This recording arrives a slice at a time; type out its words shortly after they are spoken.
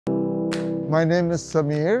My name is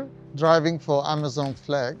Samir. Driving for Amazon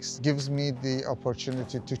Flex gives me the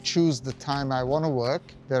opportunity to choose the time I want to work.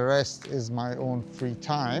 The rest is my own free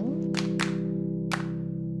time.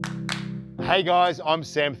 Hey guys, I'm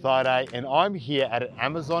Sam Thaiday and I'm here at an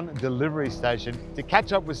Amazon delivery station to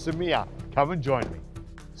catch up with Samir. Come and join me.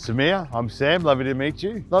 Samir, I'm Sam, lovely to meet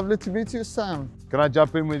you. Lovely to meet you, Sam. Can I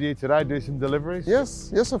jump in with you today, do some deliveries?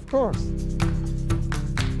 Yes, of course.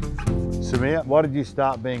 Samir, why did you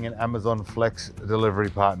start being an Amazon Flex delivery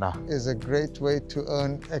partner? It's a great way to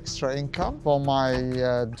earn extra income for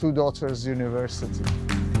my two daughters' university.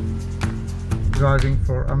 Driving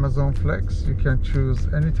for Amazon Flex, you can choose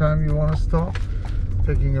anytime you want to stop,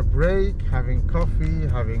 taking a break, having coffee,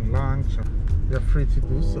 having lunch. You're free to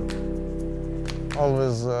do so.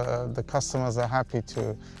 Always the customers are happy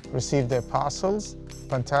to receive their parcels.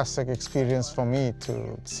 Fantastic experience for me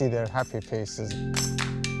to see their happy faces.